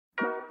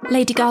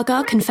Lady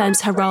Gaga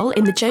confirms her role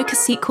in the Joker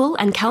sequel,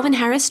 and Calvin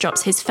Harris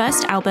drops his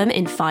first album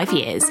in 5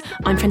 years.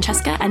 I'm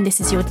Francesca, and this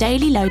is your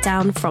daily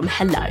lowdown from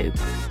Hello.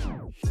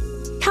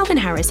 Calvin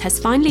Harris has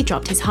finally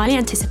dropped his highly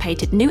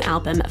anticipated new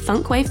album,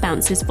 Funkwave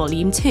Bouncers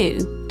Volume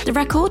 2. The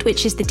record,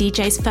 which is the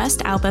DJ's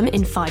first album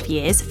in 5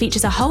 years,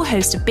 features a whole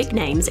host of big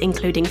names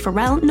including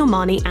Pharrell,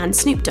 Normani and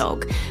Snoop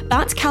Dogg.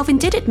 But Calvin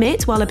did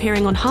admit while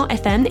appearing on Heart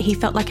FM that he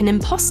felt like an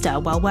imposter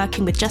while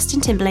working with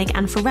Justin Timberlake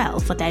and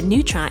Pharrell for their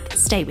new track,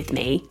 Stay With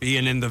Me.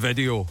 Being in the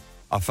video,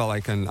 I felt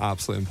like an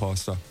absolute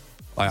imposter.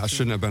 I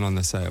shouldn't have been on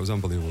the set, it was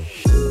unbelievable.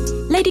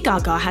 Lady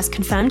Gaga has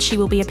confirmed she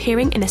will be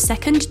appearing in a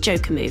second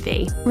Joker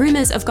movie.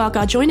 Rumours of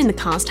Gaga joining the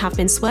cast have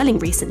been swirling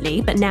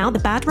recently, but now the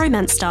Bad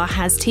Romance star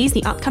has teased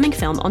the upcoming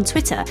film on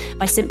Twitter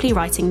by simply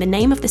writing the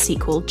name of the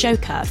sequel,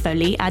 Joker,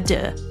 Folie à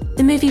Deux.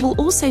 The movie will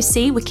also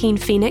see Joaquin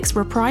Phoenix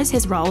reprise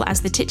his role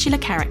as the titular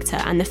character,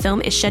 and the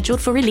film is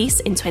scheduled for release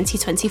in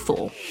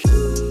 2024.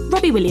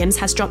 Robbie Williams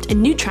has dropped a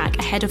new track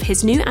ahead of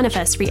his new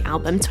anniversary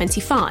album,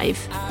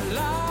 25.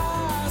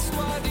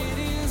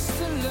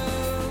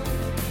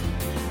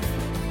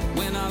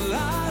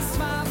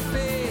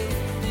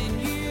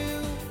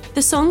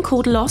 The song,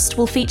 called Lost,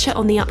 will feature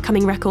on the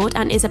upcoming record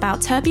and is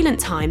about turbulent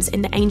times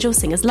in the angel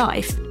singer's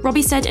life.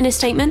 Robbie said in a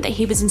statement that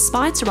he was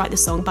inspired to write the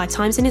song by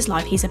times in his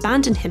life he's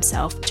abandoned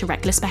himself to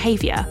reckless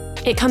behaviour.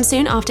 It comes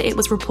soon after it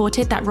was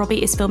reported that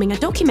Robbie is filming a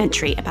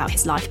documentary about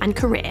his life and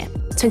career.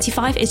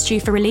 25 is due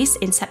for release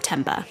in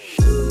September.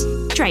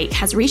 Drake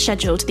has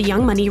rescheduled the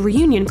Young Money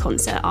reunion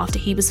concert after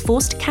he was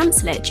forced to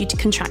cancel it due to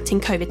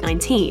contracting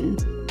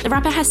COVID-19. The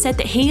rapper has said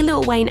that he,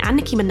 Lil Wayne and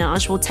Nicki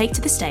Minaj will take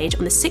to the stage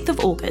on the 6th of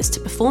August to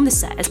perform the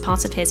set as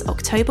part of his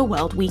October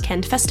World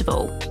Weekend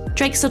Festival.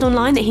 Drake said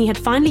online that he had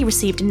finally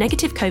received a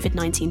negative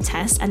COVID-19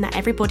 test and that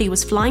everybody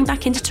was flying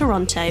back into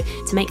Toronto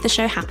to make the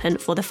show happen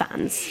for the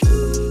fans.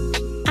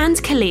 And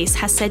Khalees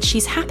has said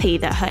she's happy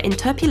that her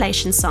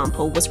interpolation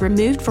sample was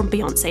removed from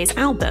Beyoncé's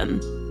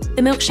album.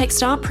 The Milkshake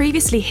star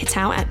previously hit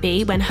out at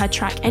B when her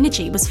track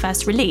Energy was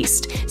first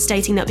released,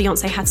 stating that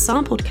Beyoncé had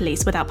sampled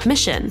Khalees without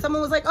permission.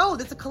 Someone was like, oh,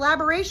 that's a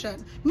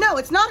collaboration. No,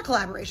 it's not a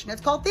collaboration. It's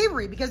called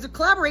thievery, because the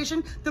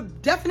collaboration, the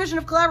definition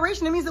of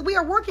collaboration, it means that we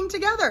are working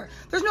together.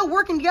 There's no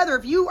working together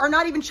if you are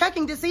not even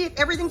checking to see if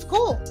everything's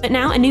cool. But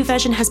now a new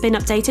version has been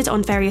updated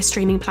on various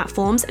streaming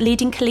platforms,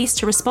 leading Khalees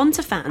to respond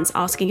to fans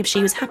asking if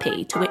she was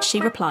happy, to which she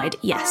replied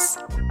yes.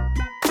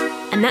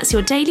 And that's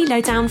your daily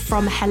lowdown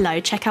from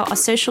Hello. Check out our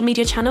social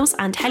media channels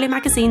and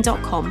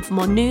hellomagazine.com for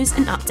more news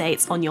and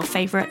updates on your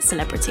favourite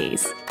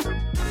celebrities.